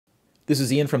This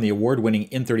is Ian from the award-winning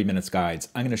In 30 Minutes Guides.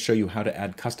 I'm going to show you how to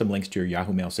add custom links to your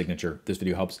Yahoo Mail signature. If this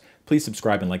video helps, please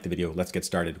subscribe and like the video. Let's get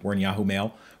started. We're in Yahoo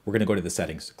Mail. We're going to go to the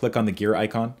settings. Click on the gear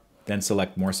icon, then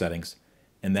select More Settings,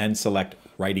 and then select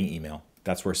Writing Email.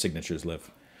 That's where signatures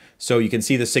live. So you can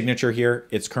see the signature here.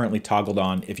 It's currently toggled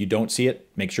on. If you don't see it,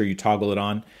 make sure you toggle it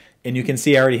on. And you can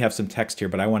see I already have some text here,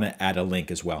 but I want to add a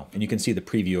link as well. And you can see the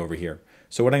preview over here.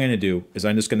 So what I'm going to do is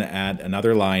I'm just going to add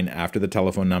another line after the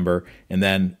telephone number, and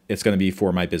then it's going to be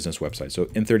for my business website. So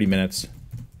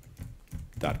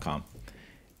in30minutes.com.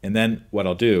 And then what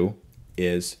I'll do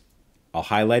is I'll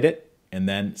highlight it and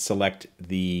then select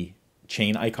the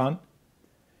chain icon,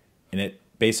 and it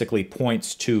basically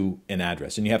points to an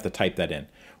address, and you have to type that in.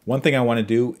 One thing I want to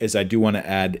do is I do want to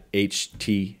add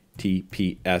https://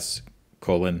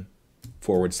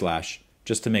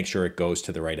 just to make sure it goes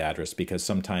to the right address, because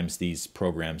sometimes these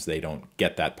programs, they don't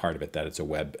get that part of it, that it's a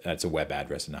web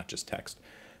address and not just text.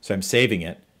 So I'm saving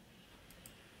it,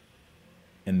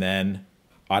 and then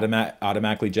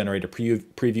automatically generate a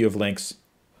preview of links.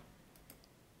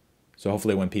 So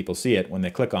hopefully when people see it, when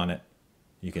they click on it,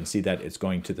 you can see that it's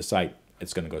going to the site.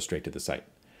 It's going to go straight to the site.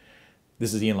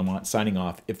 This is Ian Lamont signing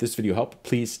off. If this video helped,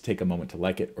 please take a moment to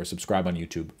like it or subscribe on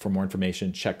YouTube. For more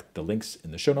information, check the links in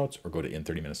the show notes or go to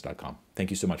in30minutes.com. Thank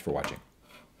you so much for watching.